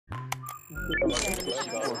Hello.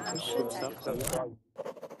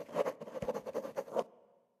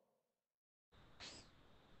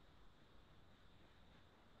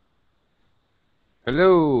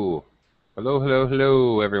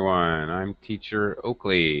 Hello, everyone. I'm teacher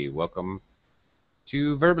Oakley. Welcome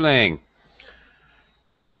to Verbling.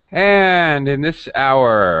 And in this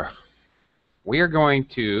hour, we are going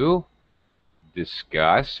to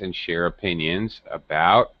discuss and share opinions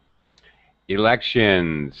about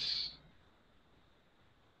elections.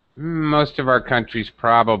 Most of our countries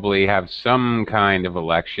probably have some kind of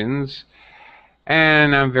elections,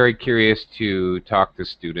 and I'm very curious to talk to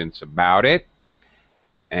students about it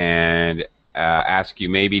and ask you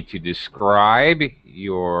maybe to describe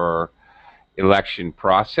your election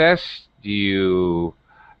process. Do you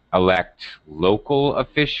elect local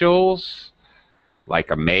officials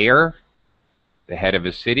like a mayor, the head of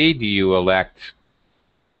a city? Do you elect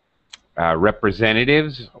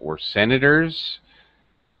representatives or senators?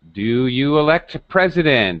 Do you elect a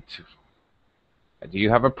president? Do you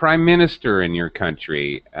have a prime minister in your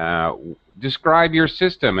country? Describe your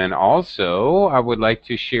system, and also I would like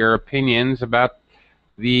to share opinions about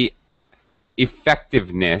the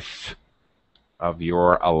effectiveness of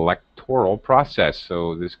your electoral process.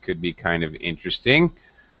 So this could be kind of interesting.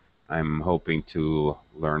 I'm hoping to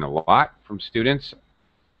learn a lot from students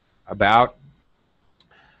about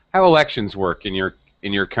how elections work in your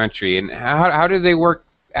country, and how do they work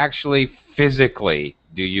actually physically.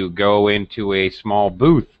 Do you go into a small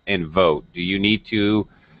booth and vote? Do you need to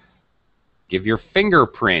give your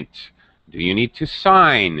fingerprint? Do you need to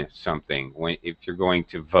sign something if you're going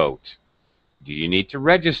to vote? Do you need to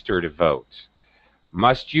register to vote?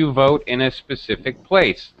 Must you vote in a specific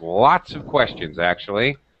place? Lots of questions,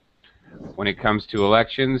 actually, when it comes to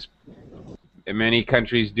elections. Many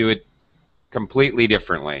countries do it completely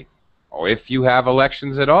differently, or if you have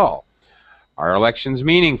elections at all. Are elections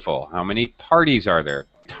meaningful? How many parties are there?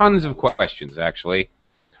 Tons of questions, actually.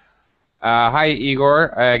 Hi, Igor,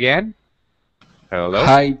 again. Hello.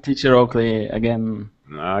 Hi, teacher Oakley, again.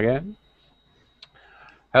 Again.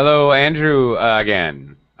 Hello, Andrew,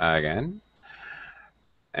 again.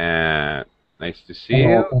 Nice to see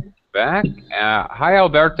you back. Hi,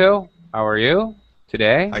 Alberto. How are you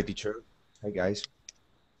today? Hi, teacher. Hi, guys.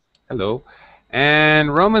 Hello.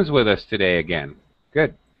 And Roman's with us today again.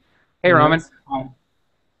 Good. Hey, Roman. Yes. Hi.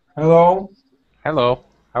 Hello. Hello.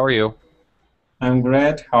 How are you? I'm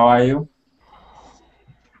great. How are you?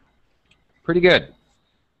 Pretty good.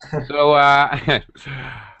 So, our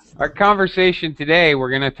conversation today, we're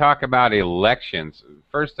going to talk about elections.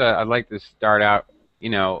 First, I'd like to start out,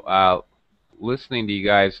 listening to you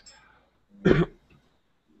guys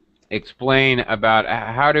explain about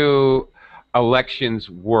how do elections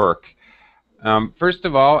work. First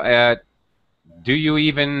of all, do you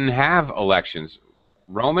even have elections?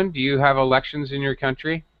 Roman, do you have elections in your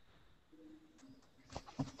country?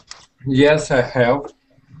 Yes, I have.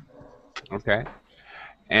 Okay.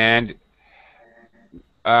 And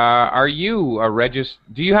are you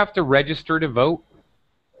do you have to register to vote?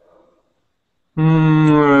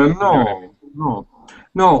 No.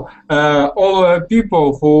 All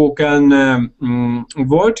people who can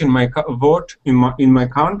vote in my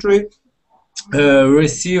country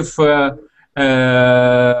receive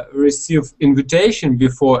invitation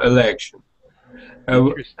before election,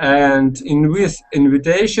 and in this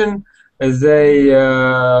invitation they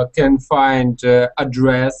can find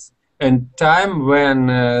address and time when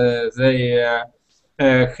they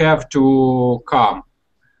have to come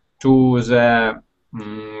to the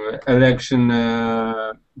election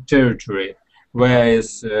territory where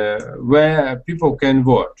people can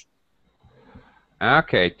vote.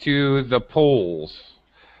 Okay, to the polls,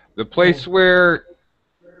 the place where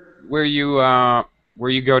you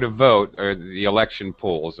go to vote, or the election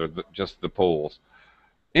polls, or just the polls.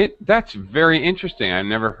 That's very interesting. I've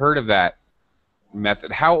never heard of that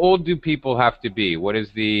method. How old do people have to be? What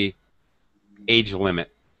is the age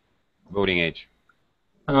limit, voting age?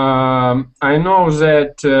 I know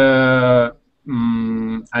that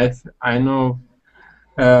I know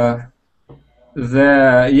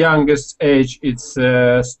the youngest age it's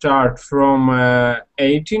start from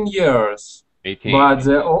 18 years. 18. But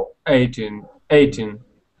the 18.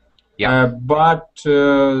 Yeah. But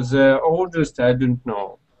the oldest I don't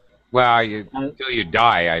know. Well, until you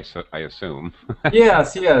die, I assume.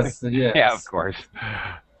 Yes. Yeah, of course.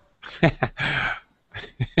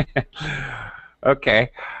 Okay.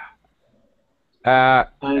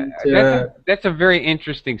 That's a very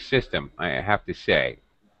interesting system, I have to say.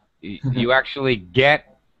 You actually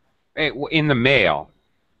get in the mail.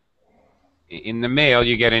 In the mail,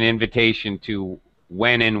 you get an invitation to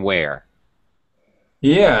when and where.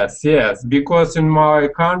 Yes, yes, because in my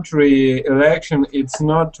country election it's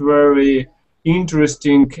not very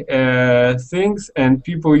interesting things and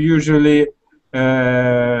people usually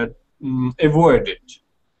avoid it.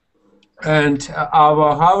 And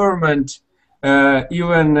our government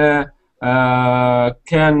even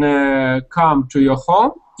can come to your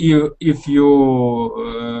home if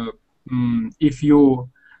you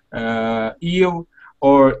ill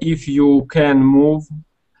or if you can move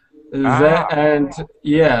there, Ah, and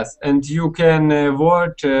yes, and you can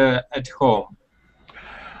vote at home.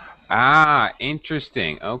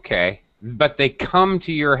 interesting. Okay. But they come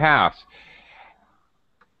to your house.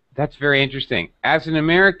 That's very interesting. As an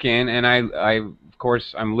American, and of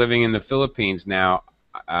course, I'm living in the Philippines now.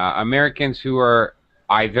 Americans who are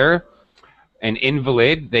either an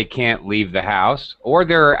invalid, they can't leave the house, or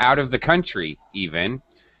they're out of the country even,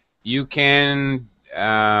 you can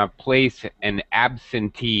place an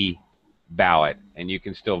absentee ballot and you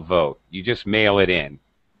can still vote. You just mail it in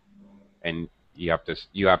and you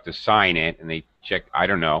have to sign it and they check, I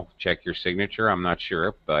don't know, check your signature, I'm not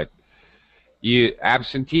sure, but you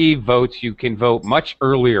absentee votes, you can vote much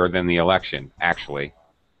earlier than the election, actually,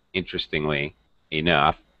 interestingly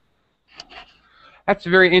enough. That's a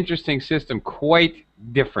very interesting system, quite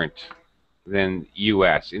different than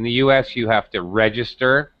US. In the US, you have to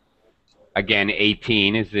register. Again,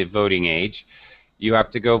 18 is the voting age. You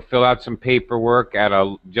have to go fill out some paperwork at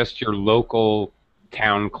just your local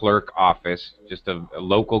town clerk office, just a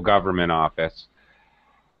local government office.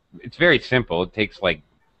 It's very simple. It takes like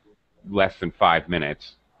less than 5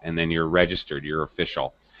 minutes, and then you're registered. You're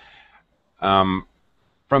official. Um,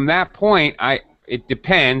 from that point, it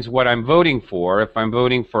depends what I'm voting for. If I'm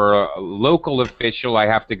voting for a local official, I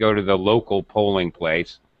have to go to the local polling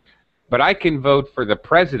place. But I can vote for the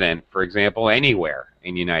president, for example, anywhere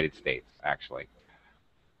in the United States, actually.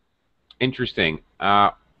 Interesting.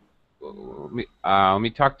 Let me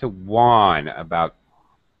talk to Juan about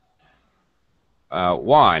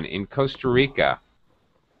Juan in Costa Rica.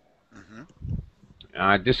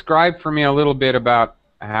 Hmm. Describe for me a little bit about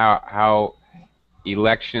how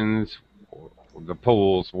elections, the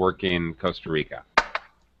polls work in Costa Rica.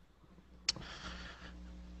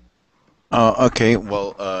 Okay,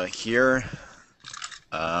 well, here,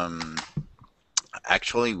 um,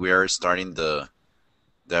 actually, we are starting the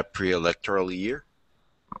pre-electoral year,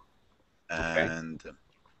 Okay. and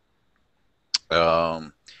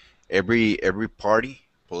um, every party,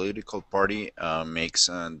 political party, makes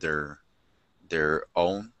their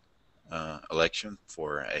own election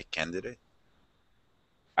for a candidate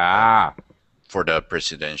uh, Ah. for the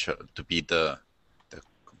presidential to be the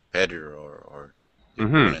competitor or the Mm-hmm.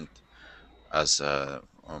 opponent as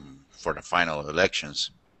for the final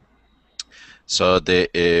elections. So they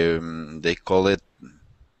call it,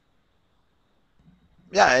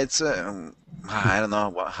 yeah, it's I don't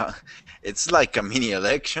know it's like a mini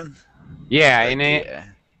election, Yeah. but yeah.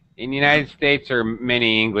 In the Mhm. United States or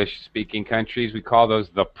many English-speaking countries, we call those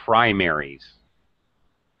the primaries.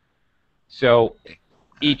 So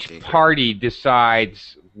each Okay, great. party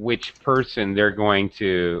decides which person they're going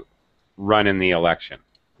to run in the election,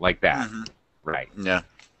 like that. Hmm. Right. Yeah.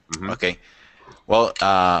 Hmm. Okay. Well,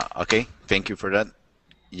 okay. Thank you for that.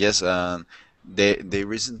 Yes. They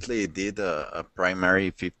recently did a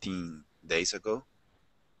primary 15 days ago.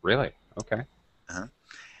 Really? Okay. Uh-huh.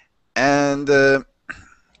 And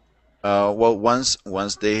well,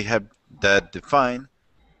 once they have that defined,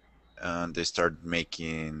 they start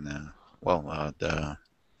making the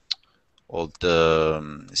all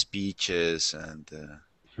the speeches and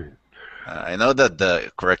I know that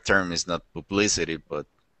the correct term is not publicity, but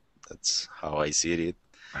that's how I see it.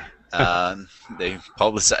 They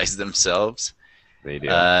publicize themselves. They do.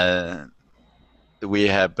 Uh, we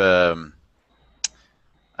have I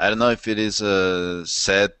don't know if it is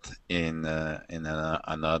set in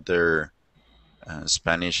another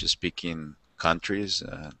Spanish-speaking countries.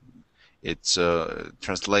 It's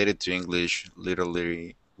translated to English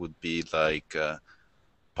literally would be like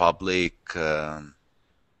public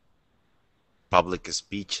public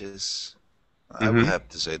speeches. I will Hmm. have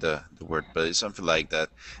to say the word, but it's something like that.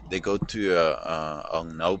 They go to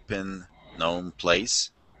an open, known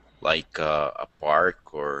place, like a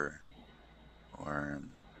park or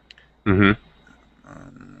Hmm.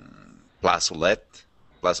 plazolette.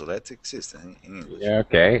 Plazolette exists in English. Yeah,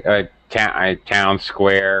 okay. A town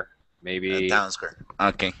square, maybe. Town square.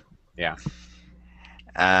 Okay. Yeah.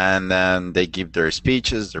 And then they give their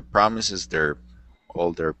speeches, their promises, their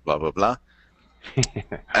all their blah blah blah,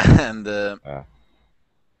 and uh, uh,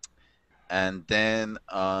 and then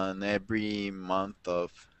on every month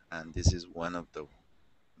of, and this is one of the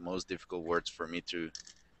most difficult words for me to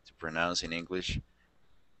pronounce in English.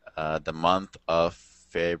 The month of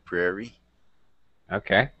February.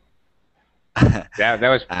 Okay. That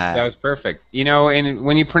was perfect. You know, and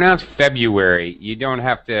when you pronounce February, you don't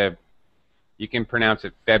have to. You can pronounce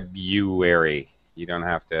it February. You don't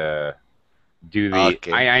have to do the.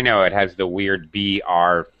 Okay. I know it has the weird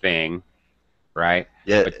BR thing, right?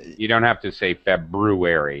 Yeah. But you don't have to say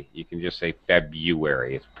February. You can just say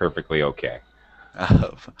February. It's perfectly okay.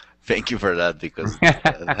 Thank you for that, because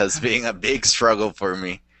it has been a big struggle for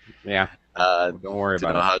me Yeah. uh, Don't worry to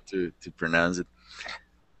about know it. how to pronounce it.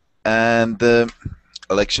 And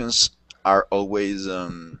elections are always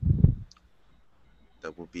that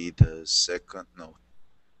will be the second, no,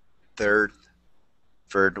 third,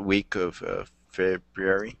 third week of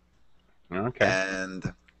February. Okay.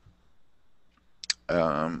 And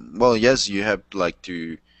well, yes, you have like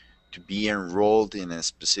to be enrolled in a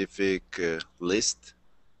specific list,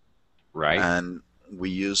 Right. and we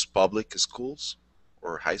use public schools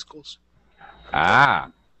or high schools. That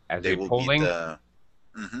Ah, as they a will be polling the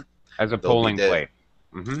mhm, as a they'll be polling the place.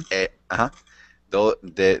 Mm-hmm. uh-huh.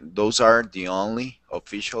 Those are the only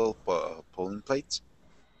official polling plates.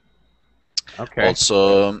 Okay.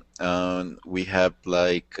 Also, we have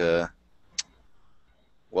like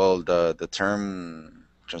well, the term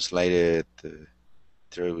translated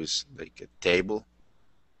through is like a table,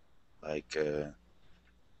 like a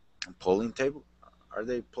polling table. Are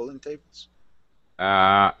they polling tables?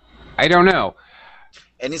 I don't know.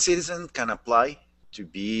 Any citizen can apply to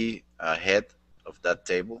be ahead of that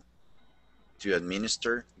table to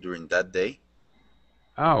administer during that day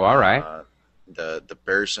Oh, all right. uh, the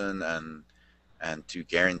person, and to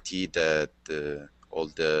guarantee that all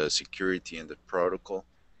the security and the protocol.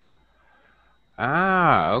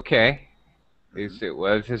 Ah, okay. Hmm.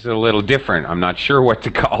 This is a little different. I'm not sure what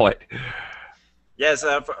to call it. Yes,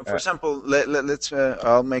 for Uh, example, let's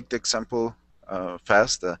I'll make the example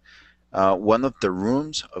fast. One of the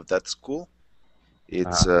rooms of that school, uh,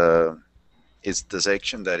 it's it's the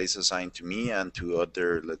section that is assigned to me and to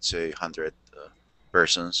other, let's say, 100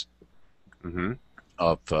 persons mm-hmm.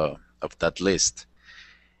 of that list.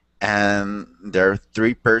 And there are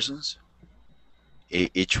three persons,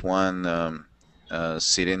 each one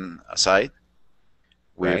sitting aside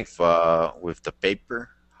Right. with the paper.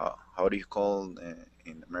 How do you call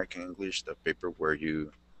in American English the paper where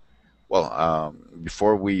you, well,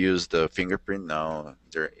 before we use the fingerprint, now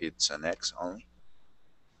there it's an X only.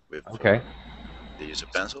 With Okay. they use a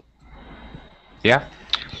pencil. Yeah.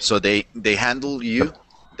 So they handle you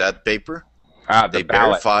that paper. Ah, the They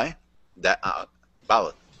ballot. verify that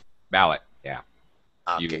ballot. Ballot. Yeah.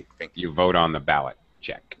 Okay, You thank you. you vote on the ballot.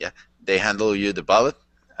 Check. Yeah, they handle you the ballot.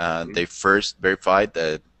 Mhm. They first verify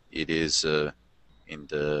that it is in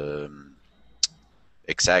the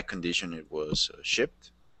exact condition it was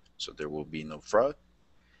shipped, so there will be no fraud.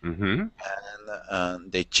 Mm-hmm.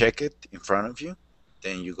 And they check it in front of you.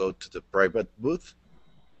 Then you go to the private booth.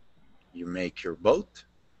 You make your vote.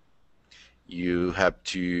 You have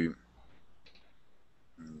to,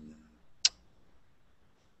 mm,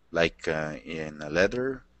 like in a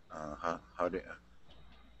letter, how do you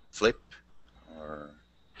flip or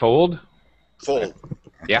Fold. fold?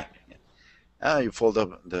 Yeah. You fold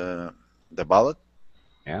up the ballot.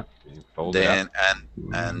 Yeah. You fold it up. Then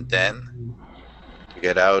and then you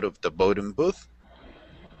get out of the voting booth,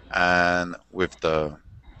 and with the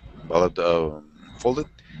ballot folded,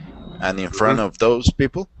 and in front Mm-hmm. of those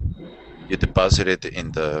people, you deposit it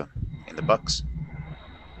in the box,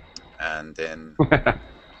 and then And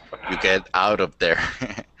you get out of there.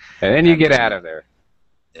 then you And get out then of there.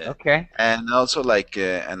 yeah, Okay. and also like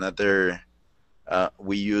another,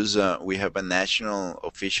 we have a national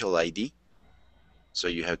official ID, so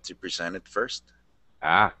you have to present it first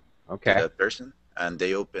Ah. to Okay. that person, and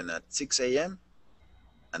they open at 6 a.m.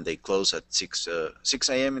 and they close at 6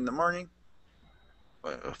 a.m. in the morning.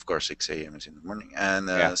 Well, of course, 6 a.m. is in the morning, and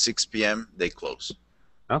Yeah. 6 p.m. they close.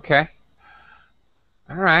 Okay.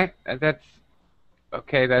 All right. That's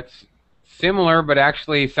okay. That's similar, but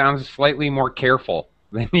actually sounds slightly more careful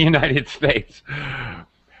than the United States.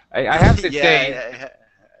 I have to say, Yeah,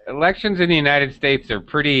 elections in the United States are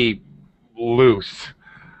pretty loose.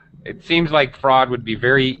 It seems like fraud would be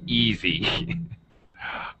very easy,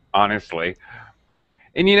 honestly.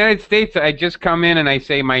 In the United States, I just come in and I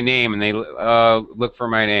say my name, and they look for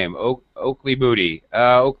my name, Oakley Moody.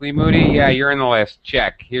 Oakley Moody, yeah, you're in the list.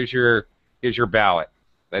 Check. Here's your ballot.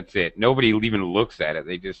 That's it. Nobody even looks at it.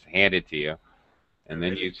 They just hand it to you, and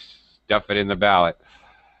then you really. stuff it in the ballot.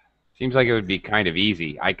 Seems like it would be kind of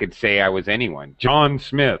easy. I could say I was anyone. John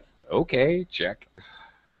Smith. Okay, check.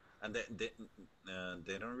 And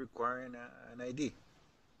They don't require an ID.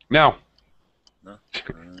 No, No.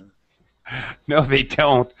 no, they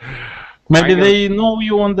don't. Maybe I know. they know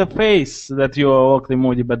you on the face that you are Oakley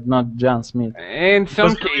Moody, but not John Smith. In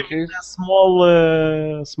some Because you live cases,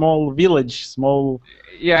 in a small village, small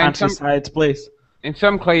yeah, countryside place. in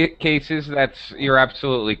some cases, you're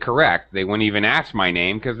absolutely correct. They wouldn't even ask my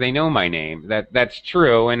name because they know my name. That's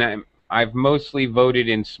true, and I've mostly voted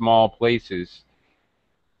in small places.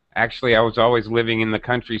 Actually, I was always living in the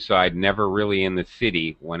countryside, never really in the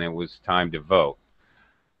city when it was time to vote.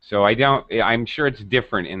 So I don't. I'm sure it's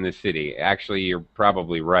different in the city. Actually, you're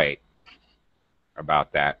probably right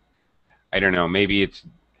about that. I don't know. Maybe it's.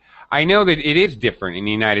 I know that it is different in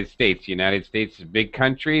the United States. The United States is a big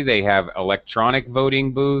country. They have electronic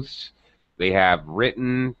voting booths. They have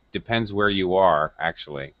written. Depends where you are,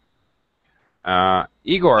 actually.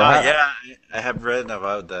 Igor, Yeah, I have read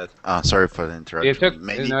about that. Sorry for the interruption.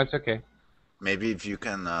 Maybe no, it's okay. maybe if you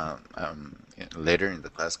can later in the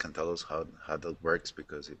class can tell us how that works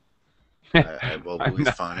because I've I'm always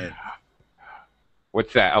not- found it.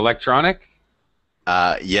 What's that? Electronic?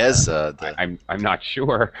 Yes, I'm not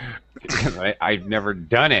sure because I've never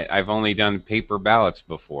done it. I've only done paper ballots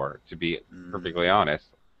before, to be perfectly honest.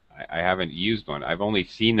 I haven't used one. I've only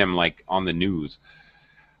seen them like on the news.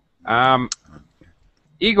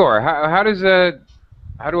 Igor, how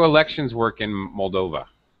do elections work in Moldova?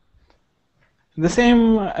 The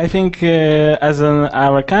same, I think, as in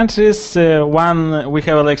our countries. We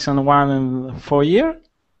have election 1 in 4 year.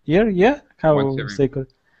 Yeah. How Once every say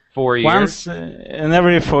it? 4 years? Once in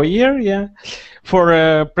every 4 year, yeah.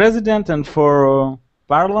 For president and for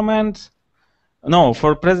parliament. No,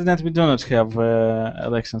 for president we do not have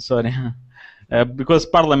election. Sorry, because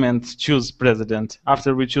parliament choose president.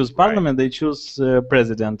 After we choose parliament, they choose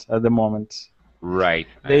president at the moment. Right.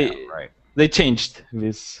 They I know, right. they changed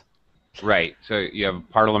this. Right. So you have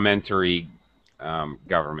parliamentary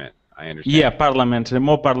government. I understand. Yeah, parliamentary,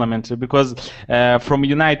 more parliamentary, because from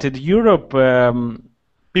United Europe,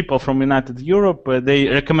 people from United Europe, they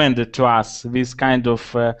recommended to us this kind of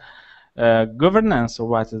governance, or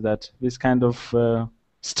what is that? This kind of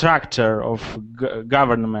structure of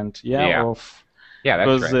government, yeah, Yeah. Yeah, that's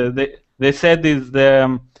because right. they said is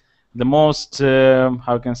the most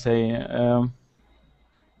how can I say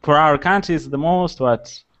for our country is the most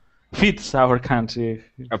what fits our country.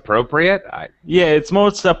 Appropriate? Yeah, it's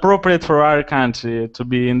most appropriate for our country to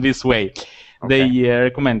be in this way. Okay. They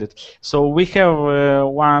recommend it. So we have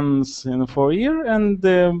once in 4 year, and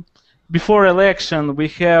before election we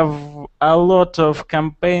have a lot of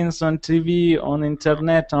campaigns on TV, on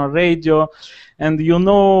internet, on radio, and you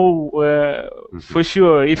know for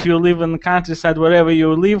sure if you live in the countryside, wherever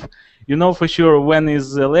you live, you know for sure when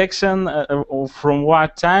is election, from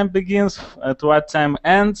what time begins, at what time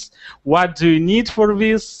ends, what do you need for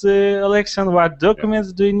this election, what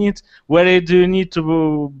documents do you need, where do you need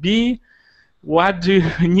to be, what do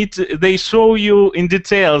you need to, they show you in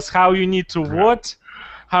details how you need to vote,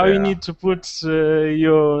 how you need to put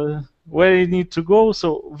your, where you need to go,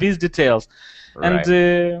 so these details. Right.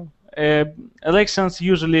 And elections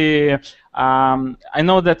usually, I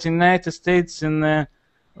know that in United States in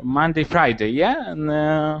Monday, Friday, yeah, and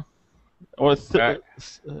or Tuesday,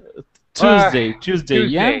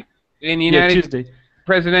 yeah, In the yeah, United Tuesday,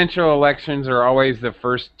 presidential elections are always the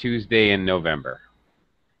first Tuesday in November.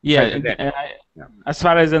 yeah. Presidential. Yeah. As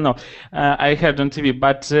far as I know, I heard on TV,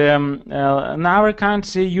 but in our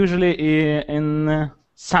country, usually in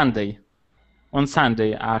Sunday, on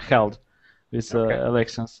Sunday are held these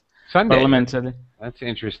elections, Sunday. parliamentary. That's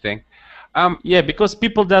interesting. Yeah, because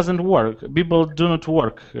people doesn't work. People do not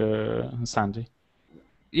work on Sunday.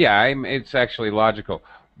 Yeah, it's actually logical.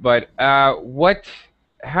 But how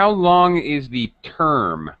long is the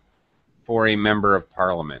term for a member of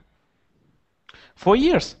parliament? 4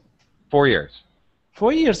 years. 4 years.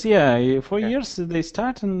 4 years, yeah. 4 Okay. years they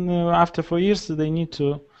start, and after 4 years they need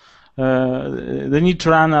to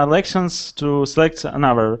run elections to select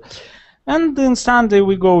another. And then Sunday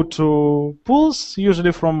we go to polls,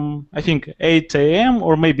 usually from I think 8 a.m.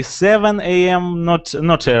 or maybe 7 a.m.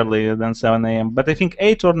 Not earlier than 7 a.m. but I think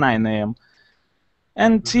 8 or 9 a.m.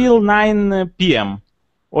 until 9 p.m.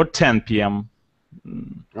 or 10 p.m.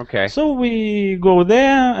 Okay. So we go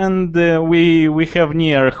there, and we have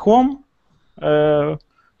near home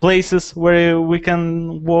places where we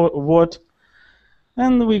can vote.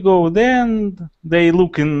 And we go there, and they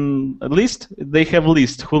look in a list. They have a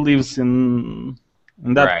list who lives in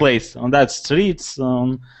that place, on that streets,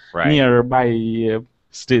 on nearby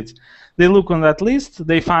streets. They look on that list.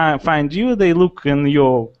 They find you. They look in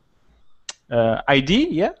your ID,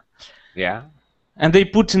 yeah. Yeah. and they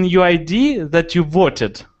put in your ID that you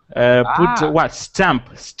voted. Put what stamp?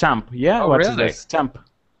 Yeah, Oh, what is that really? stamp?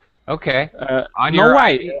 Okay. On No, your why?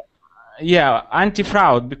 ID? Yeah,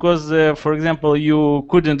 anti-fraud, because for example, you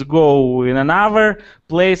couldn't go in another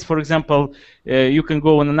place. For example, you can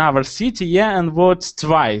go in another city, yeah, and vote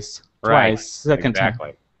twice, Right. second time.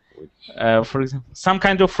 Exactly. Which, For example, some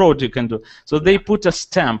kind of fraud you can do. So they put a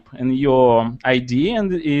stamp in your ID,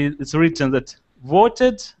 and it's written that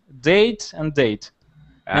voted, date, and date.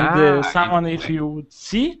 And someone, if interesting. you would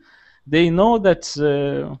see, they know that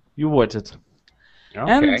you voted.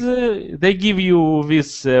 And Okay. they give you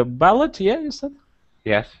this ballot, yeah, you said?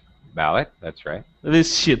 Yes. Ballot. That's right.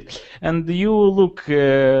 This sheet. And you look,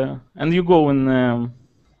 and you go in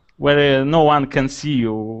where no one can see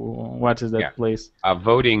you. What is Yeah. that place? A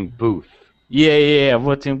voting booth. Yeah,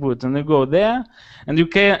 voting booth. And you go there, and you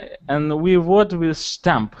can, and we vote with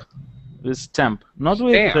stamp. Not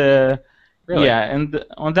with, Stamp. Really? yeah, and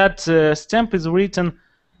on that stamp is written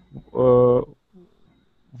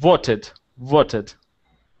voted.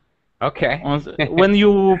 Okay. When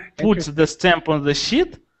you put the stamp on the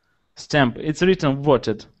sheet, it's written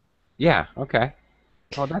voted. Yeah. Okay.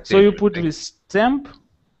 Oh, that's So you put interesting. this stamp,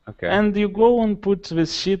 Okay. and you go and put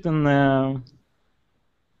this sheet in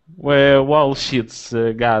where all sheets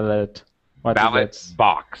gathered. What is Ballot that?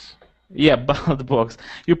 box. Yeah, ballot box.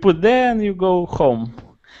 You put there and you go home.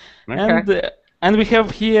 Okay. And we have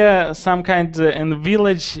here some kind in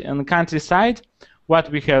village and countryside. What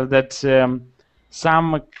we have that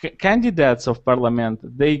some candidates of parliament,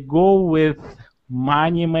 they go with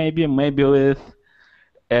money, maybe with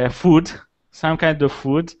food, some kind of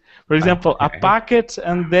food. For example, a Okay. packet,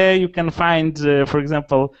 and there you can find, for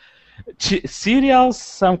example, cereals,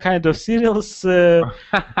 some kind of cereals,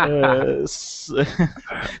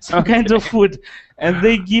 some kind of food, and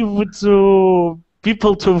they give it to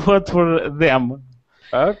people to vote for them.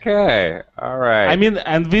 Okay. All right. I mean,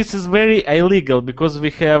 and this is very illegal because we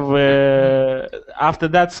have after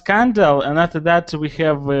that scandal, and after that we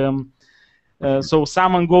have so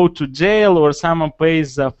someone go to jail or someone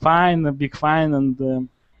pays a fine, a big fine, and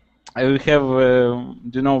we have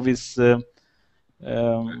you know this when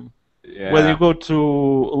you go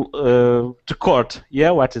to court.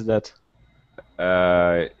 Yeah, what is that?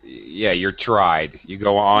 Yeah, you're tried. You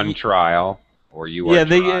go on trial, or you are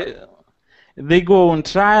tried. They go on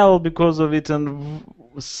trial because of it, and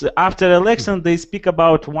after election they speak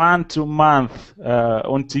about 1-2 months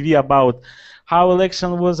on TV about how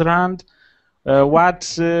election was run,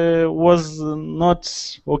 what was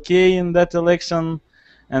not okay in that election,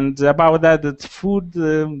 and about that food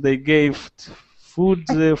they gave food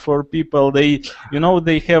for people. They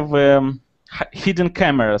they have hidden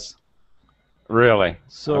cameras. Really?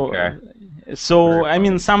 So Okay. so I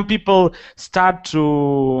mean, some people start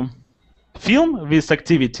to film this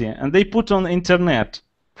activity and they put on internet,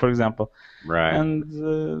 for example. Right.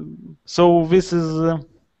 And so this is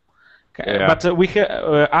Yeah. but we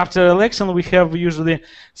after election we have usually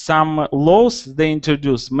some laws they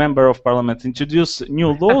introduce. Member of parliament introduce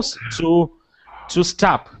new laws to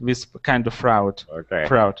stop this kind of fraud. Okay.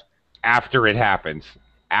 After it happens.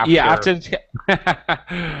 Yeah, after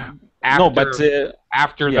no, but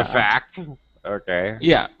after yeah, the fact. Okay.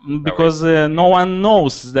 Yeah, because no one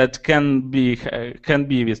knows that can be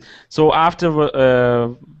this. So after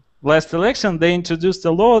last election, they introduced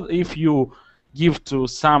a law: if you give to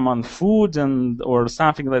someone food and or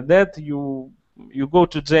something like that, you go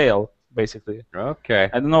to jail, basically. Okay.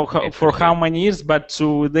 I don't know for how many years, but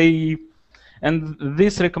and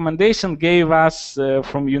this recommendation gave us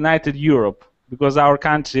from United Europe, because our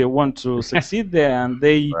country want to succeed there, and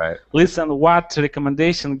they listen what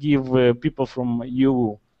recommendation give people from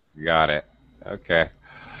EU. Got it. Okay,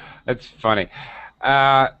 that's funny.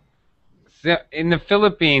 So in the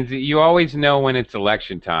Philippines, you always know when it's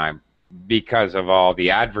election time because of all the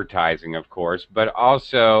advertising, of course, but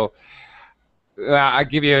also I'll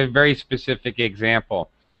give you a very specific example.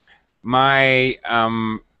 My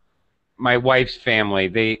my wife's family,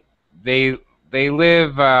 they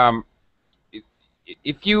live.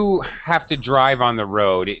 If you have to drive on the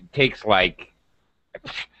road, it takes like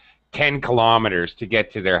 10 kilometers to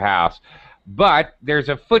get to their house. But there's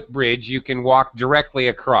a footbridge you can walk directly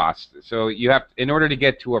across. So you have, in order to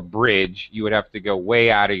get to a bridge, you would have to go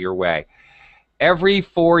way out of your way. Every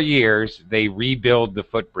 4 years, they rebuild the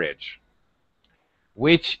footbridge,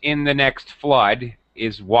 which in the next flood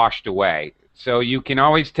is washed away. So you can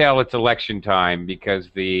always tell it's election time because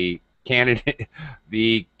the candidates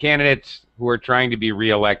who are trying to be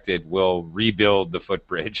reelected will rebuild the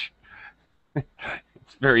footbridge.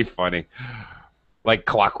 It's very funny, like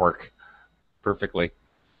clockwork, perfectly.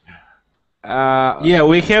 Yeah,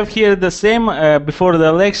 we have here the same. Before the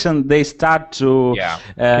election, they start to Yeah.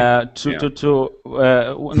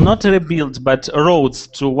 not rebuild, but roads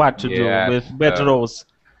to what to do Yes, with bad roads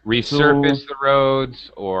to resurface the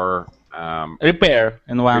roads or repair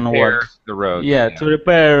in one word. repair the roads. Yeah, to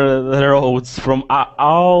repair the roads from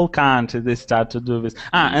all countries. They start to do this.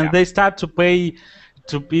 And Yeah. they start to pay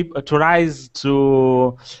to people to rise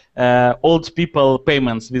to old people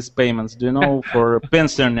payments. These payments, do you know, for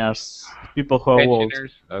pensioners, people who are old.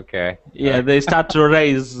 Pensioners. Okay. Yeah, they start to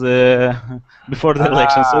raise before the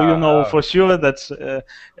election, so you know for sure that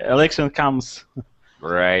election comes.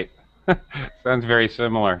 Right. Sounds very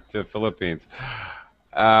similar to Philippines.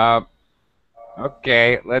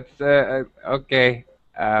 Okay, let's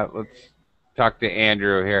talk to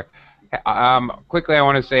Andrew here. Quickly, I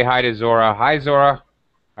want to say hi to Zora. Hi, Zora.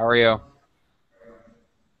 How are you?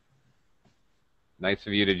 Nice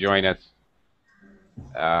of you to join us.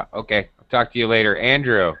 Okay, I'll talk to you later,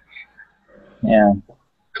 Andrew. Yeah,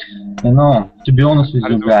 you know, to be honest with How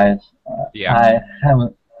you does it- guys, Yeah.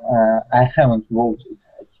 I haven't voted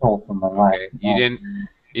at all for my life. Okay.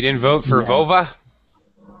 You didn't vote for Yeah. Vova?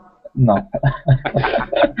 No.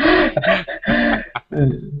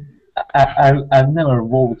 I've never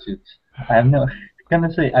voted. I've never. Can I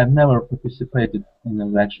say I've never participated in an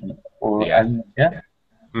election or Yeah. yeah?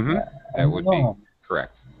 Mm-hmm. I That would be know.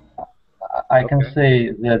 correct. I can Okay. say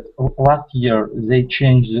that last year they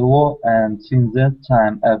changed the law, and since that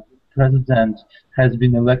time a president has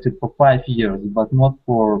been elected for 5 years, but not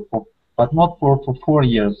for 4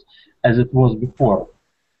 years as it was before.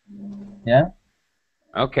 Yeah,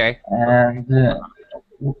 Okay.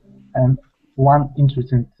 and one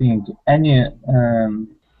interesting thing,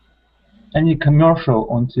 any commercial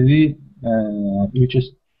on TV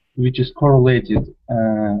which is correlated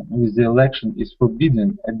with the election is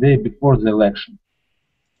forbidden a day before the election.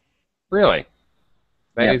 Really?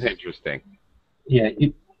 That is Yes. interesting. Yeah,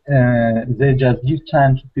 they just give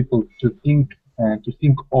time to people to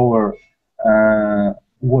think over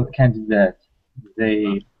what candidate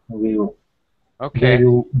they will Okay.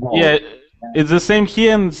 vote. Yeah, it's the same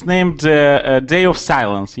here, and it's named Day of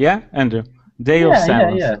Silence. Yeah, Andrew, Day of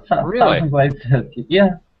Silence. Yeah, Really? something like that.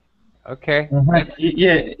 Yeah, Okay.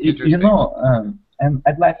 yeah. You interesting. know, and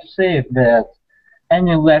I'd like to say that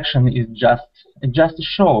any election is just a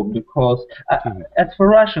show, because as for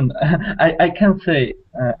Russian, I can't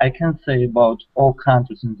say about all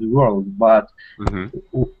countries in the world, but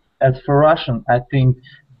Mm-hmm. as for Russian, I think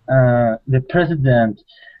the president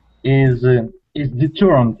is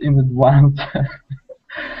determined in advance.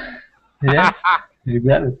 Yeah, you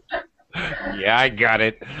got it. Yeah, I got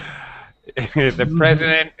it. The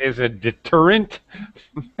president is a deterrent.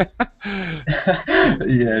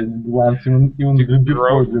 Yeah, once even To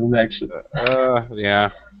before grow. the election. Yeah.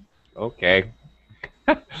 Okay.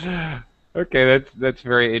 Okay, that's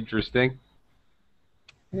very interesting.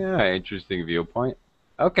 Yeah, interesting viewpoint.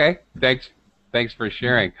 Okay, thanks for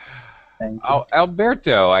sharing. Thank you. Oh,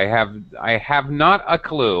 Alberto, I have not a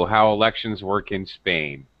clue how elections work in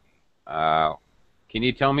Spain. Can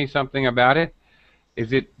you tell me something about it?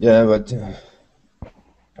 Is it Yeah, but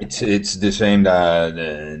it's the same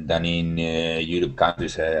than in Europe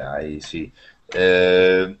countries. I see.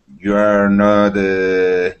 You are not.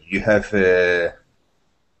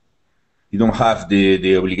 You don't have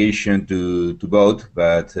the obligation to vote,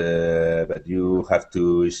 but you have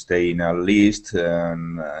to stay in a list,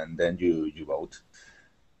 and then you vote.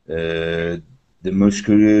 The most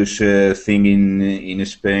curious thing in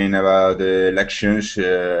Spain about the elections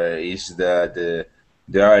is that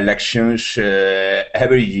there are elections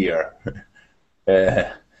every year.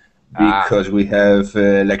 Because we have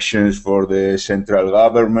elections for the central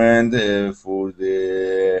government, for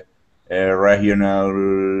the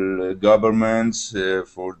regional governments,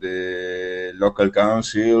 for the local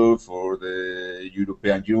council, for the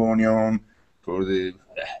European Union, for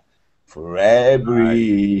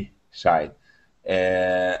every side.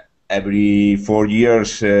 Every 4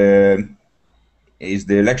 years is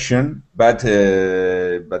the election, but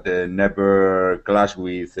never clash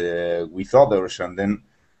with others, and then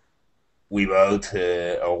we vote,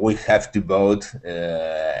 or we have to vote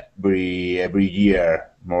every year,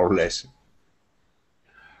 more or less.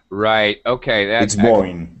 right? Okay, It's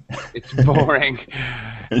boring. It's boring.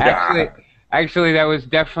 Yeah. Actually, that was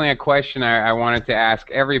definitely a question I wanted to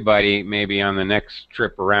ask everybody, maybe on the next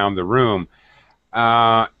trip around the room.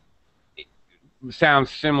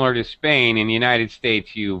 Sounds similar to Spain. In the United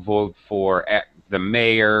States, you vote for the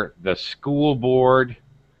mayor, the school board,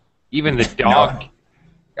 even the dog.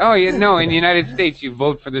 Oh, yeah, no, in the United States, you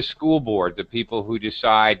vote for the school board, the people who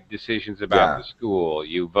decide decisions about the Yeah, school.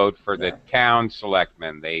 You vote for the yeah. town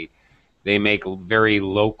selectmen. They make very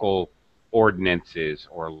local ordinances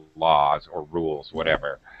or laws or rules, Yeah.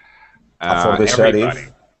 whatever. And for the Everybody.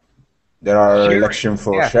 sheriff, there are Sheriff, elections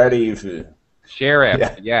for yes. sheriff. Sheriff,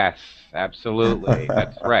 Yeah. yes, absolutely.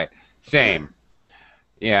 That's right. Same.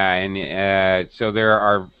 Yeah, and so there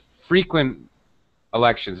are frequent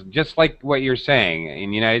elections, just like what you're saying.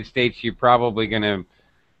 In the United States, you're probably going to,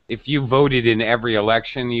 if you voted in every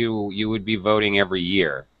election, you would be voting every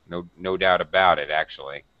year. No doubt about it,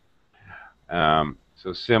 actually.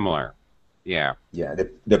 So similar. Yeah. Yeah,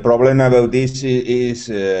 the problem about this is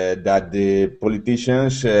that the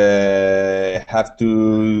politicians have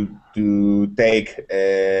to take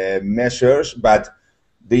measures, but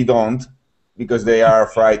they don't because they are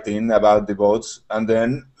frightened about the votes, and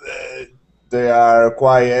then they are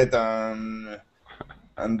quiet and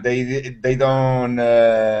they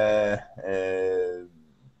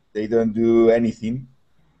don't do anything.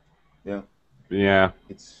 Yeah, Yeah.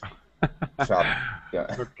 it's sharp.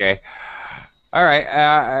 Yeah. Okay. All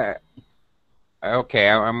right. Okay.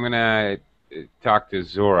 I'm gonna talk to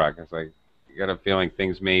Zora because I got a feeling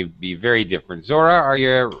things may be very different. Zora, are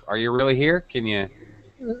you really here? Can you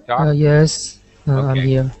talk? Yes, I'm Okay.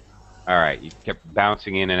 here. All right. You kept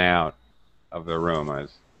bouncing in and out of the room.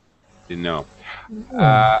 Didn't know. Uh,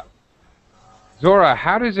 Uh, Zora,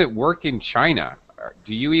 how does it work in China?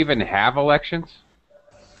 Do you even have elections?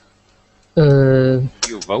 uh, Do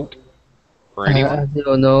you vote for anyone? I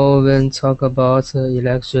don't know when talk about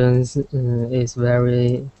elections is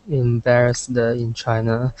very embarrassed in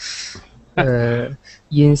China.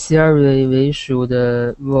 In theory, we should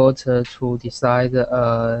vote to decide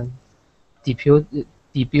deputy,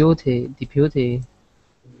 deputy,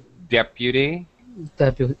 Deputy?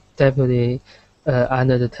 deputy, and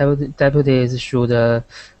the deputies should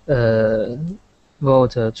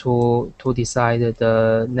vote to decide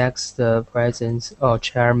the next president or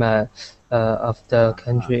chairman of the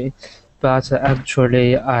country. But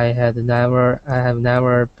actually, I have never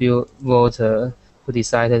voted to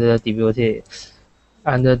decide the deputy,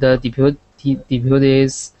 and the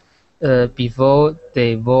deputies before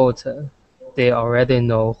they vote, they already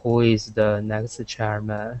know who is the next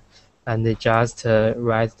chairman, and they just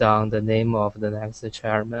write down the name of the next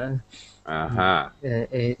chairman. Uh-huh.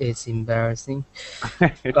 It's embarrassing.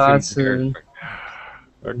 It's But embarrassing.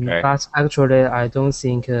 Okay. but actually, I don't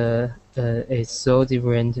think it's so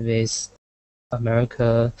different with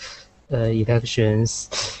America elections.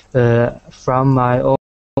 From my own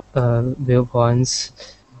viewpoints,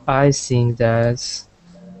 I think that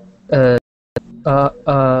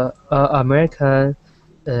American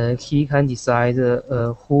he can decide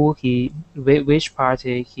which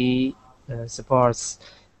party he supports.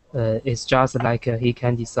 It's just like he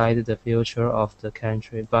can decide the future of the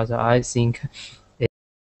country. But I think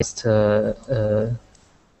it's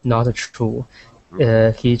not true.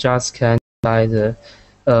 He just can decide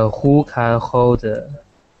who can hold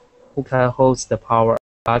the power,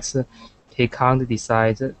 but he can't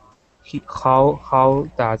decide how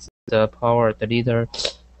does the leader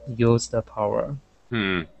use the power.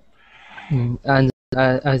 Hmm. And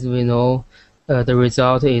as we know, the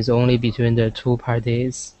result is only between the two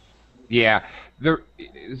parties. Yeah.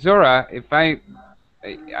 Zora, if I'm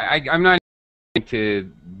not going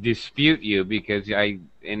to dispute you because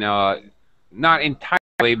not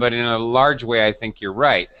entirely, but in a large way, I think you're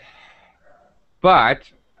right. But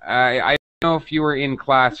I don't know if you were in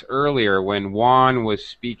class earlier when Juan was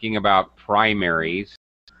speaking about primaries.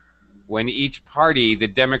 When each party, the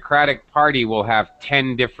Democratic Party, will have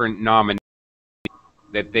 10 different nominees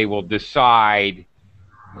that they will decide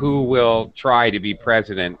who will try to be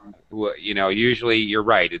president. Usually you're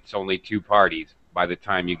right, it's only two parties by the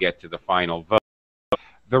time you get to the final vote.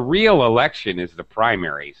 The real election is the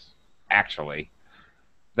primaries, actually.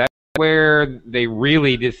 That's where they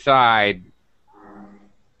really decide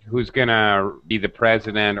who's going to be the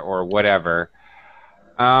president or whatever.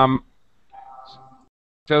 So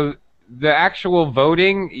the actual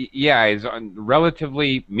voting, yeah, is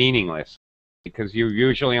relatively meaningless because you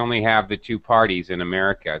usually only have the two parties in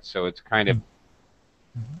America. So it's kind of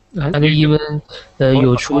And even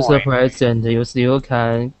you choose the president, you still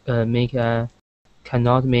cannot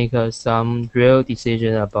make some real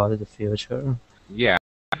decision about the future. Yeah.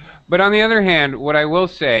 But on the other hand, what I will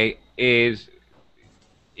say is,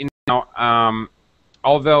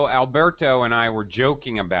 although Alberto and I were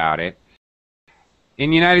joking about it, in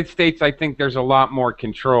the United States, I think there's a lot more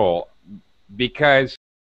control because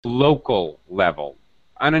local level.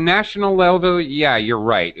 On a national level, yeah, you're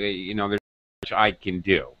right. There's I can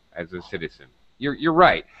do as a citizen. You're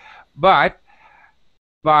right, but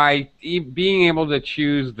by being able to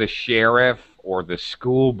choose the sheriff or the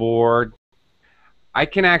school board, I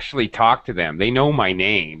can actually talk to them. They know my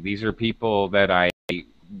name. These are people that I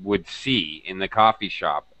would see in the coffee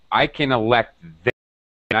shop. I can elect them.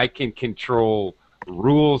 I can control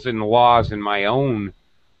rules and laws in my own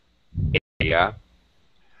area.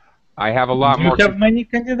 I have a lot Do you more. have many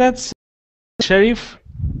candidates, sheriff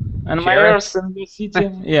and Sheriff? mayors in the city?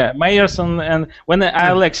 Yeah, mayors and when the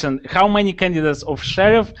election, how many candidates of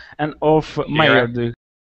sheriff and of mayor do you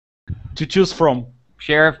to choose from?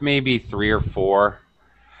 Sheriff, maybe 3 or 4.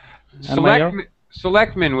 And mayor?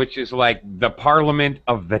 Selectmen, which is like the parliament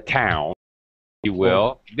of the town, if you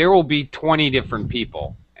will. There will be 20 different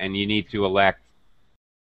people, and you need to elect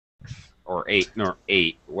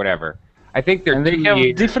 8, whatever. I think they're And they 2 have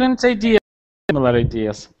years. different ideas, similar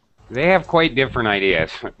ideas. They have quite different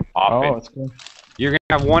ideas often. Oh, it's cool. You're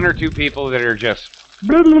gonna have 1 or 2 people that are just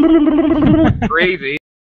crazy.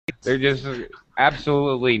 They're just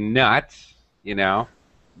absolutely nuts, you know.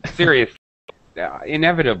 Seriously,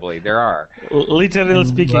 inevitably there are. Literally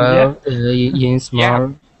speaking, Well, yeah.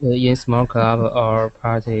 in small club or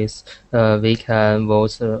parties, we can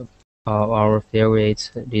vote our favorite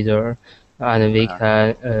leader, and we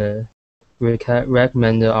can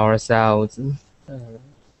recommend ourselves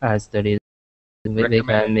as the leader. We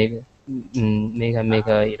can make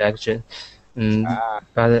a election,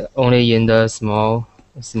 but only in the small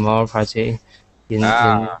party.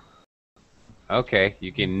 Okay,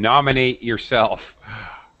 you can nominate yourself.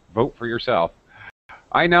 Vote for yourself.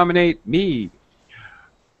 I nominate me.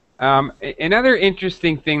 Another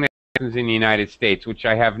interesting thing that happens in the United States, which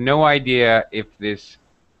I have no idea if this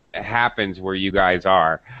happens where you guys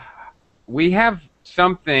are. We have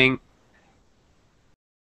something.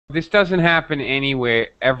 This doesn't happen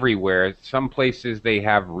everywhere. Some places they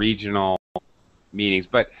have regional meetings,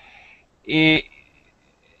 but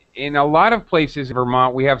in a lot of places in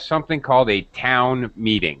Vermont, we have something called a town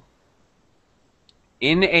meeting.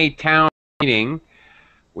 In a town meeting,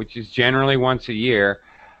 which is generally once a year,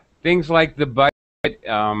 things like the budget,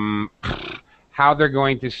 how they're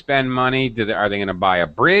going to spend money, are they going to buy a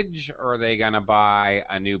bridge or are they going to buy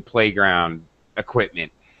a new playground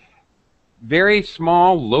equipment? Very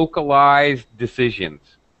small, localized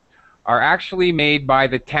decisions are actually made by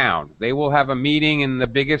the town. They will have a meeting in the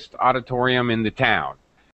biggest auditorium in the town.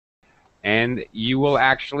 And you will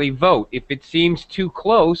actually vote. If it seems too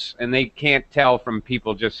close and they can't tell from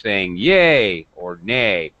people just saying yay or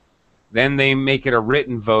nay, then they make it a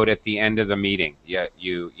written vote at the end of the meeting.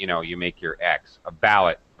 You make your X, a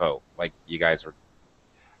ballot vote, like you guys are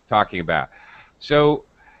talking about. So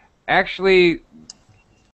actually,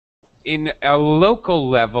 in a local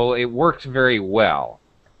level, it works very well,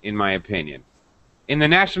 in my opinion. In the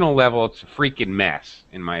national level, it's a freaking mess,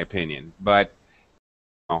 in my opinion. But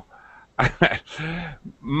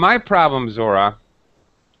my problem, Zora,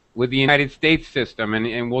 with the United States system,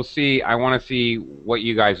 and we'll see, I want to see what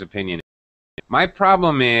you guys' opinion is. My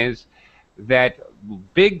problem is that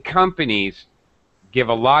big companies give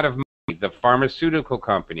a lot of money, the pharmaceutical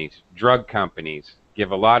companies, drug companies,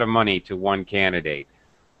 give a lot of money to one candidate,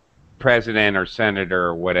 president or senator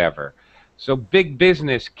or whatever. So big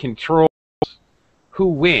business controls who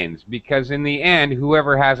wins, because in the end,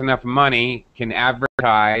 whoever has enough money can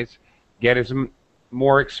advertise, get us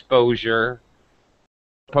more exposure,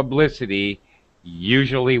 publicity,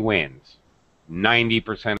 usually wins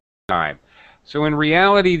 90% of the time. So in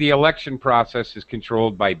reality, the election process is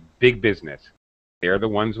controlled by big business. They're the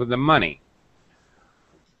ones with the money.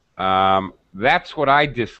 That's what I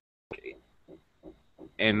dislike,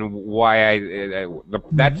 and why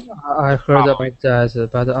that's. I heard about that,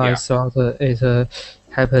 but I thought it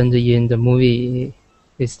happened in the movie.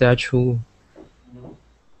 Is that true?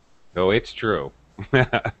 No, it's true.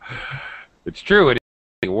 It's true. It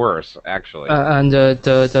is worse, actually. And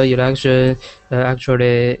the election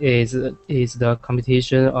actually is the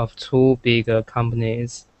competition of 2 big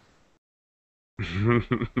companies.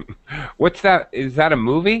 What's that? Is that a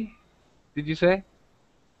movie? Did you say?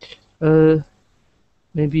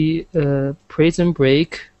 Maybe Prison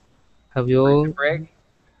Break. Have you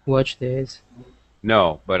watched it?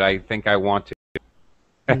 No, but I think I want to.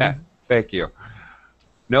 Thank you.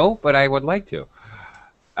 No, but I would like to.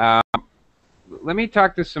 Let me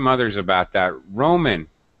talk to some others about that. Roman,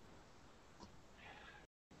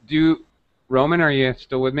 are you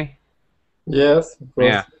still with me? Yes, of course.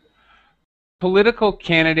 Yeah. Political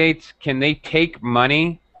candidates, can they take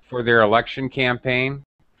money for their election campaign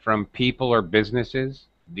from people or businesses?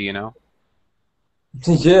 Do you know?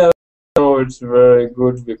 Yeah, know it's very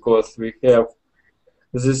good because we have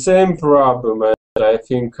the same problem, and I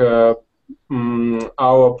think our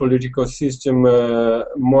political system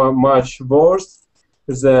much worse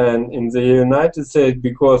than in the United States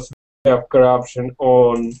because we have corruption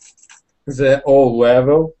on the all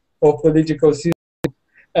level of political system,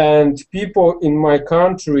 and people in my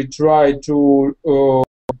country try to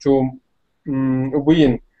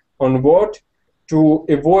win on what to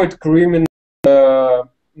avoid criminal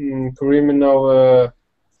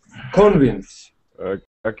convince.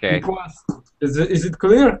 Okay. Because is it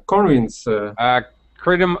clear? Convince.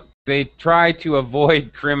 They try to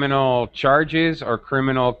avoid criminal charges or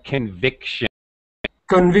criminal conviction.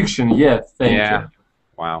 Conviction. Yes. Thank you.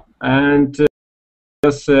 Wow. And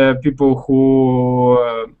yes, people who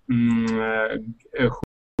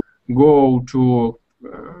go to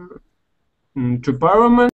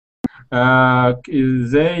parliament,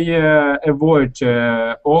 they avoid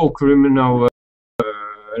all criminal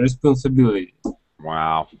responsibility.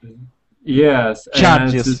 Wow. Yes.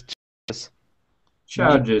 Charges.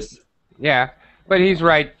 Charges. Yeah, but he's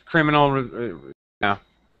right.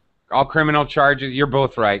 All criminal charges. You're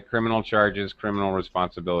both right. Criminal charges, criminal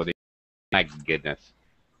responsibility. My goodness.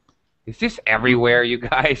 Is this everywhere, you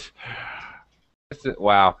guys?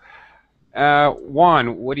 Wow.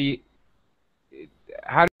 Juan,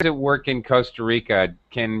 how does it work in Costa Rica?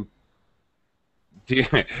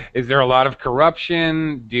 Is there a lot of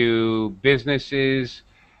corruption? Can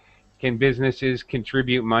businesses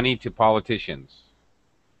contribute money to politicians?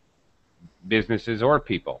 Businesses or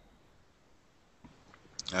people?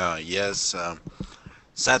 Yes.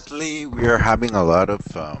 Sadly, we are having a lot of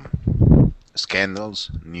scandals,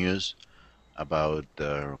 news about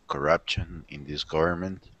corruption in this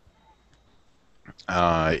government.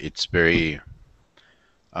 It's very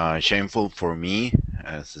shameful for me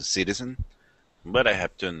as a citizen, but I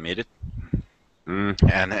have to admit it.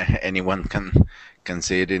 And anyone can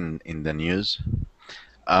see it in the news.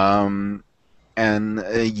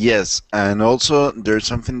 Yes, and also there's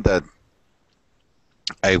something that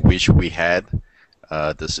I wish we had,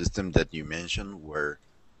 the system that you mentioned, where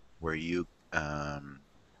you can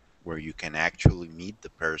actually meet the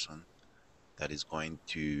person that is going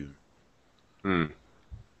to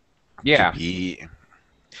be,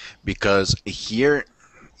 because here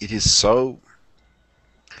it is so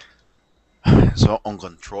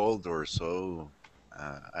uncontrolled, or so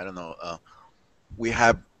I don't know. We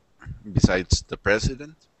have, besides the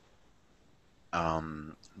president,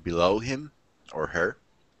 below him or her,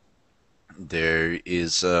 there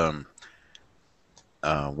is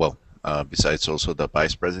besides also the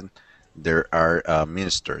vice president, there are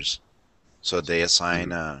ministers. So they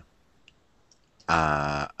assign a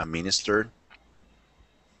minister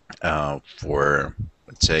for,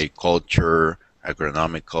 let's say, culture,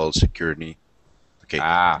 agronomical, security. Okay,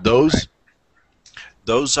 those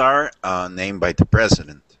are named by the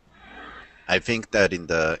president. I think that in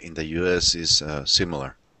the U.S. is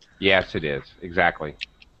similar. Yes, it is. Exactly.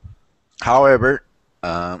 However,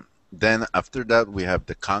 then after that we have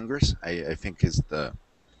the Congress. I think it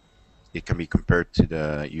can be compared to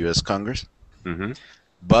the U.S. Congress.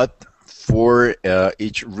 But for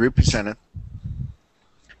each representative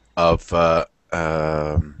of a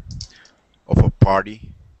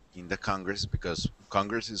party in the Congress, because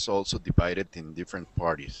Congress is also divided in different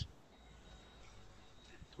parties.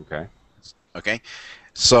 Okay,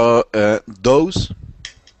 so those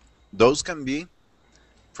can be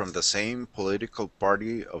from the same political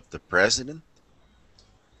party of the president.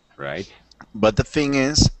 Right. But the thing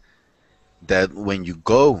is that when you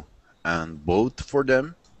go and vote for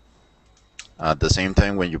them, at the same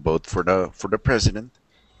time when you vote for the president,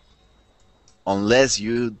 unless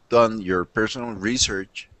you've done your personal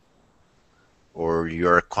research, or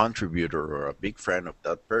you're a contributor or a big friend of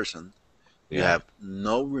that person, you have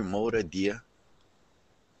no remote idea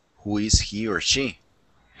who is he or she.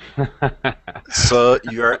 So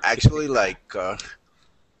you're actually like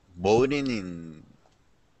voting in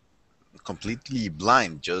completely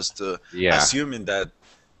blind, just assuming that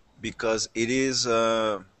because it is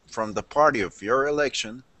from the party of your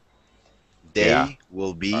election, they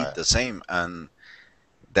will be the same. And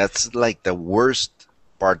that's like the worst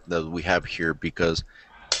part that we have here, because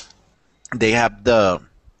they have a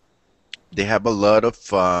lot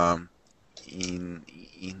of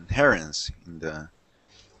inherence in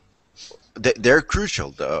they're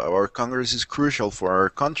crucial. Our Congress is crucial for our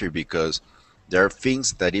country, because there are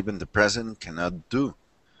things that even the president cannot do.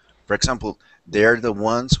 For example, they are the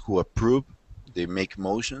ones who approve, they make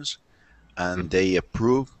motions, and they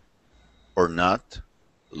approve or not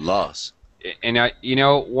laws And you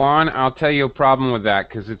know, Juan, I'll tell you a problem with that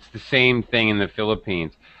because it's the same thing in the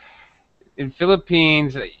Philippines. In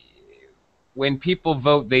Philippines, when people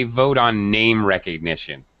vote, they vote on name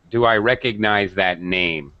recognition. Do I recognize that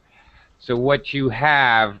name? So what you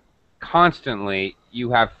have constantly,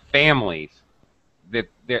 you have families that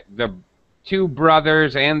the two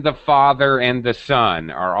brothers and the father and the son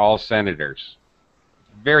are all senators.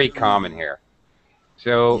 Very common here.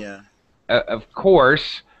 So, Yeah. of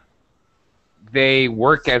course, they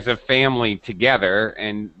work as a family together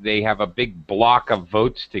and they have a big block of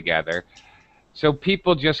votes together. So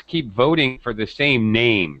people just keep voting for the same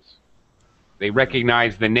names. They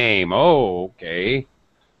recognize the name. Oh, okay.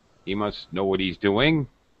 He must know what he's doing.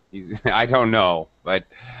 I don't know. But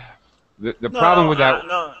the No, problem with that.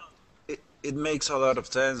 no. It makes a lot of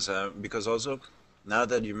sense because also now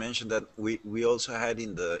that you mentioned that we also had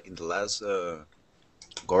in the last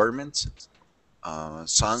governments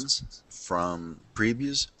sons from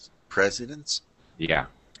previous presidents Yeah.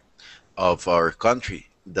 of our country.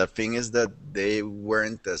 The thing is that they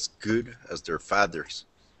weren't as good as their fathers.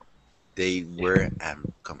 They were a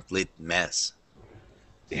complete mess.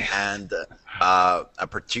 And a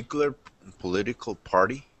particular political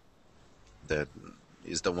party that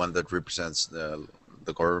is the one that represents the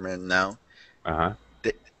government now, Uh-huh.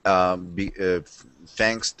 they,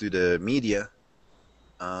 thanks to the media,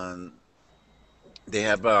 um, they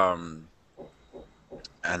have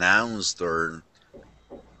announced or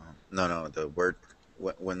no the word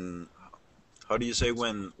when how do you say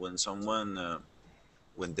when someone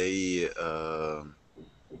when they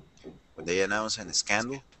announce a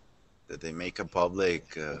scandal that they make a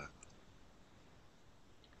public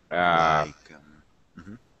Uh, like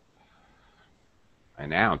mhm.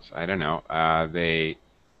 Announce. I don't know. They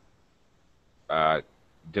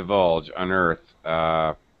divulge, unearth.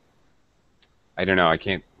 I don't know. I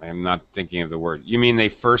can't. I'm not thinking of the word. You mean they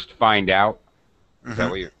first find out? Is that Mhm.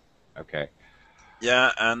 what you? Okay.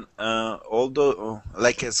 Yeah, and although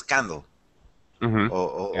like a scandal, Mm-hmm.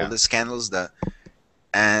 all Yeah. the scandals that,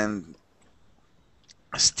 and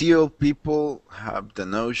still people have the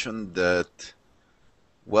notion that,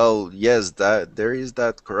 well, yes, that there is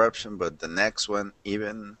that corruption, but the next one,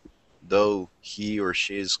 even though he or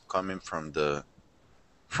she is coming from the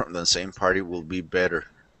same party, will be better.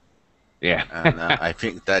 Yeah. And I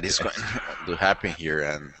think that is going to happen here.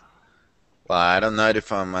 And well, I don't know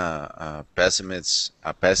if I'm a pessimist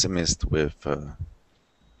with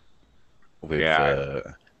Yeah.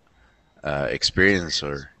 experience,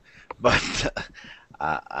 or, but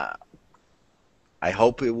uh, I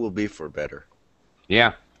hope it will be for better.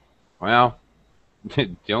 Yeah. Well,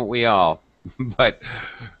 don't we all? But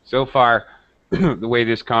so far, the way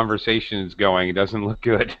this conversation is going, it doesn't look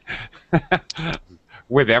good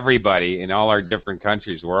with everybody in all our different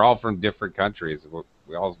countries. We're all from different countries.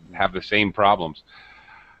 We all have the same problems.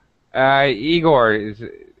 Igor, is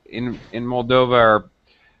in Moldova, are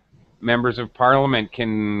members of parliament,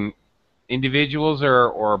 can individuals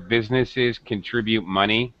or businesses contribute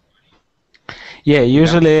money? Yeah, You know?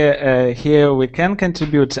 usually here we can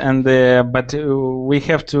contribute, and but we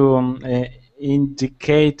have to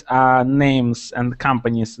indicate our names and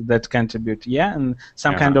companies that contribute. Yeah, and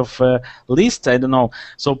some kind Uh-huh. of list. I don't know.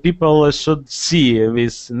 So people should see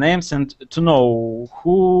these names and to know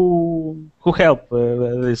who help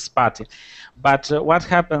this party. But what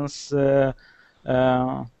happens?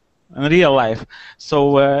 In real life,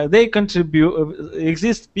 so they contribute.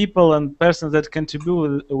 Exist people and persons that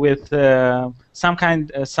contribute with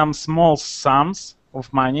some small sums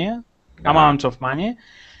of money, Uh-huh. amount of money,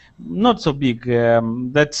 not so big.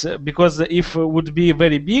 That's because if it would be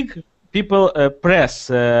very big, people press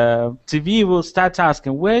TV will start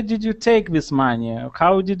asking, where did you take this money?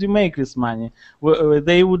 How did you make this money?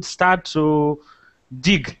 They would start to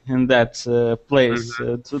dig in that place Mhm.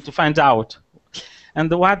 to find out.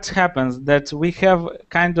 And what happens that we have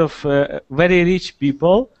kind of very rich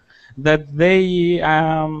people that they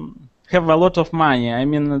have a lot of money. I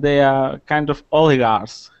mean, they are kind of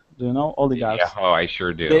oligarchs. Do you know Yeah. oligarchs? Oh, I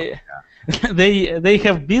sure do. They they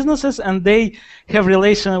have businesses and they have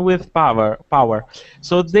relation with power.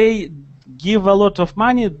 So they give a lot of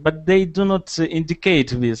money, but they do not indicate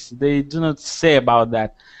this. They do not say about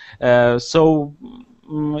that. And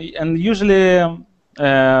usually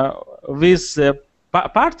these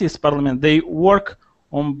parties, parliament, they work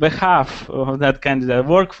on behalf of that candidate,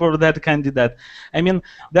 work for that candidate. I mean,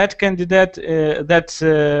 that candidate,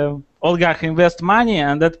 oligarch invest money,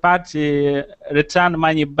 and that party return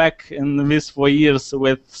money back in these 4 years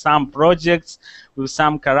with some projects, with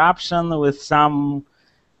some corruption, with some,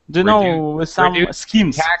 Reduce with some reduce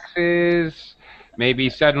schemes. taxes, maybe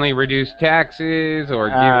suddenly reduce taxes or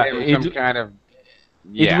give him some kind of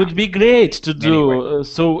It would be great to do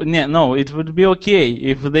Anyway. no, it would be okay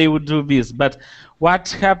if they would do this. But what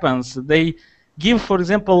happens? They give, for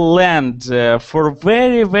example, land for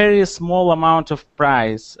very, very small amount of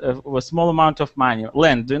price, a small amount of money.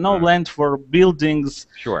 Land, you know, land for buildings.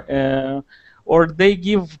 Sure. Or they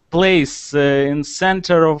give place in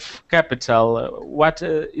center of capital.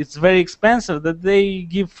 It's very expensive that they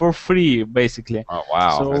give for free, basically. Oh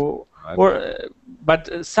wow. So That's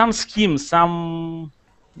but some schemes, some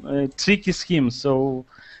tricky schemes. So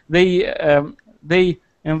they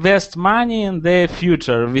invest money in their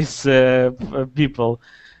future with people,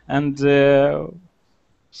 and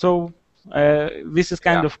so this is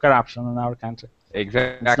kind of corruption in our country.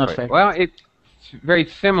 Exactly. It's not fair. Well, it's very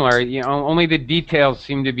similar. You know, only the details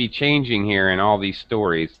seem to be changing here in all these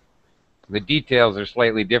stories. The details are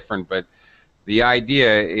slightly different, but the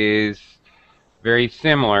idea is very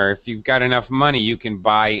similar. If you've got enough money, you can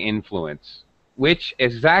buy influence, which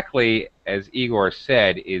exactly as Igor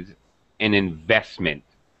said is an investment.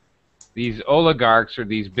 These oligarchs or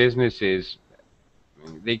these businesses,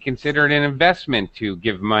 they consider it an investment to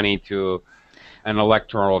give money to an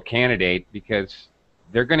electoral candidate because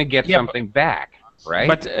they're going to get something back, right?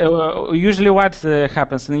 But usually what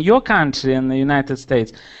happens in your country, in the United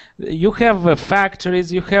States, you have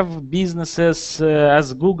factories, you have businesses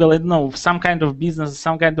as Google, I don't know, some kind of business,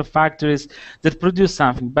 some kind of factories that produce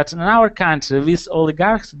something. But in our country, these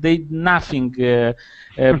oligarchs, they nothing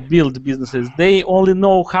build businesses. They only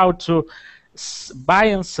know how to buy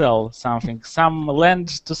and sell something, some land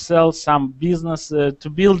to sell, some business to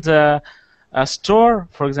build a store,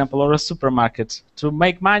 for example, or a supermarket to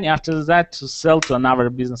make money. After that, to sell to another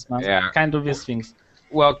businessman. Yeah. Kind of these things.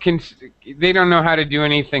 Well, they don't know how to do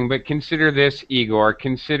anything, but consider this, Igor.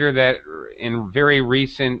 Consider that in very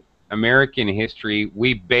recent American history,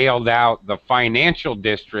 we bailed out the financial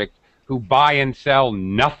district who buy and sell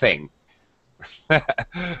nothing.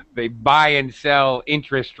 They buy and sell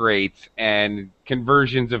interest rates and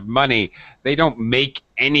conversions of money. They don't make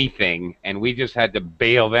anything, and we just had to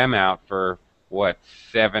bail them out for what,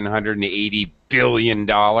 $780 billion?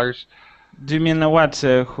 Do you mean what?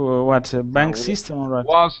 Bank system or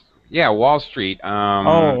what? Wall Street.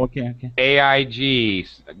 Oh, okay. AIG,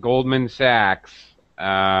 Goldman Sachs,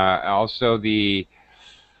 also the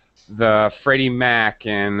Freddie Mac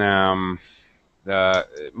and the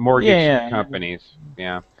mortgage companies.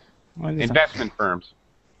 Yeah, investment firms.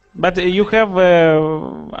 But you have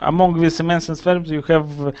among these immense firms, you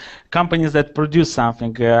have companies that produce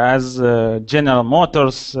something, as General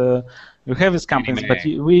Motors. You have these companies, but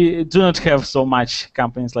we do not have so much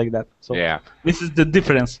companies like that. So this is the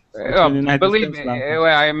difference. Believe me,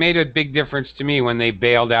 it made a big difference to me when they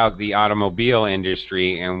bailed out the automobile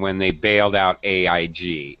industry and when they bailed out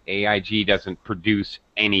AIG. AIG doesn't produce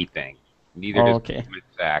anything. Neither does Goldman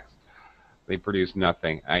Sachs. They produce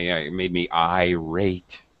nothing. It made me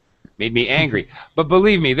irate. Made me angry. But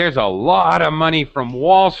believe me, there's a lot of money from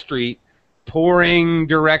Wall Street pouring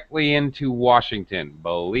directly into Washington.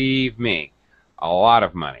 Believe me, a lot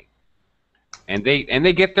of money. And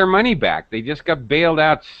they get their money back. They just got bailed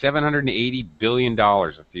out $780 billion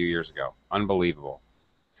a few years ago. Unbelievable.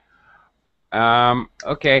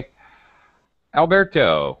 Okay.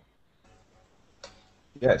 Alberto.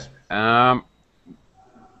 Yes.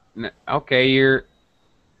 Okay,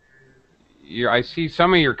 I see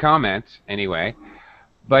some of your comments anyway,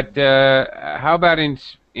 but how about in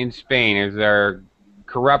Spain? Is there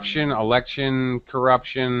corruption, election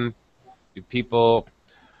corruption?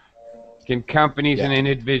 Can companies and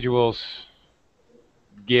individuals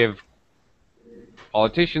give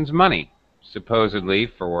politicians money, supposedly,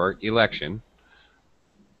 for election?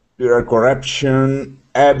 There are corruption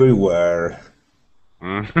everywhere.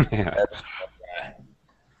 And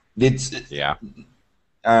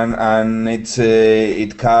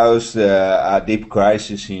it caused a deep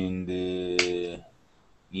crisis in the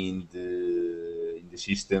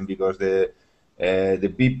system because the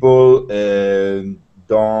people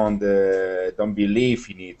don't believe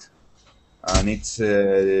in it, and it's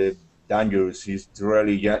dangerous. It's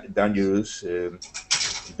really dangerous.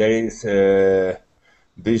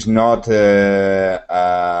 There's not a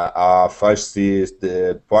fascist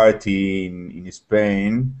party in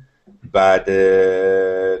Spain, but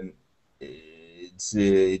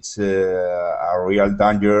it's a real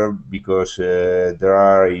danger because there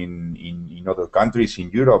are in other countries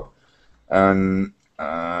in Europe, and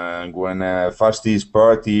when a fascist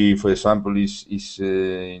party, for example, is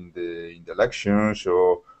in the elections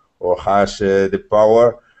or has the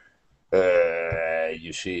power,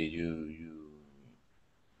 you see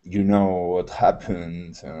you know what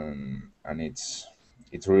happened, and it's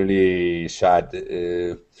really sad.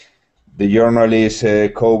 The journalists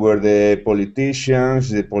cover the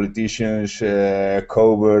politicians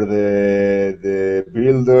cover the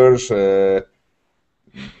builders, and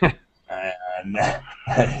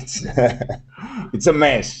it's it's a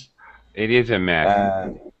mess. It is a mess.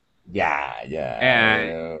 Yeah,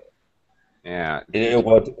 And yeah. yeah,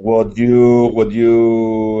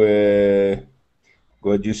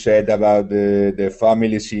 What you said about the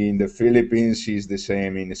families in the Philippines is the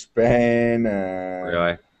same in Spain,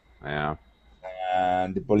 really, yeah,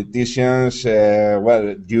 and the politicians.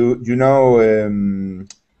 Well, you know,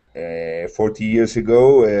 40 years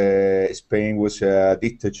ago, Spain was a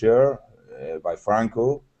dictator by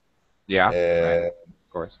Franco. yeah, right, Uh, of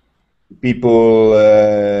course. the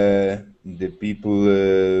people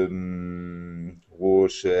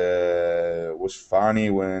was funny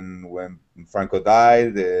when Franco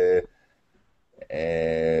died.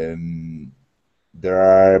 Um, there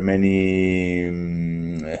are many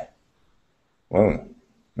well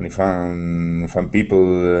many fun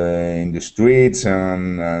people in the streets,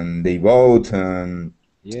 and they vote,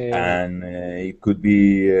 Yay. and it could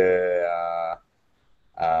be a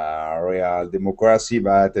real democracy,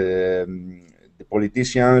 but the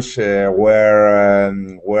politicians were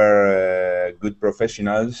good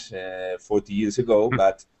professionals 40 years ago,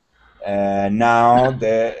 but now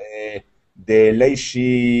the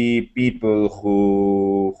lazy people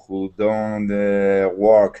who don't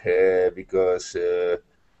work because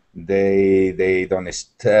they don't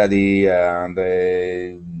study, and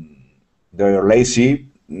they're lazy.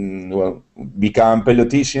 Well, become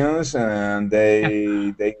politicians, and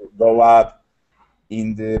they go up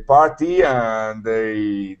in the party, and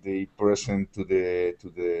they present to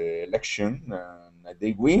the election, and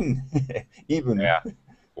they win. Even Yeah.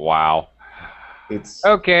 Wow. it's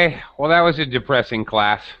Okay. Well, that was a depressing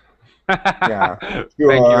class. yeah, Thank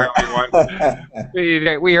you, sure.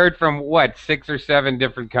 everyone. We heard from what 6 or 7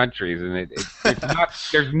 different countries, and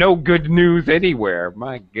there's no good news anywhere.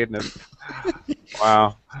 My goodness.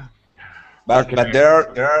 Wow. But Okay.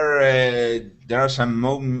 there are some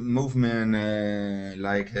movement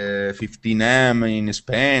like 15M in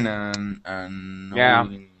Spain, and all Yeah.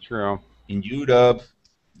 True. in Europe,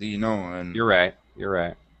 you know, and You're right. You're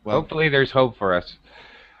right. well, Hopefully, there's hope for us.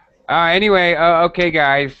 Anyway, okay,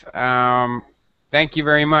 guys. Thank you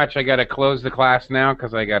very much. I got to close the class now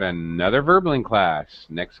because I got another verbling class.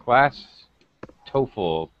 Next class,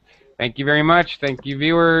 TOEFL. Thank you very much. Thank you,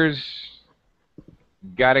 viewers.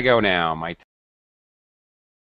 Gotta go now. My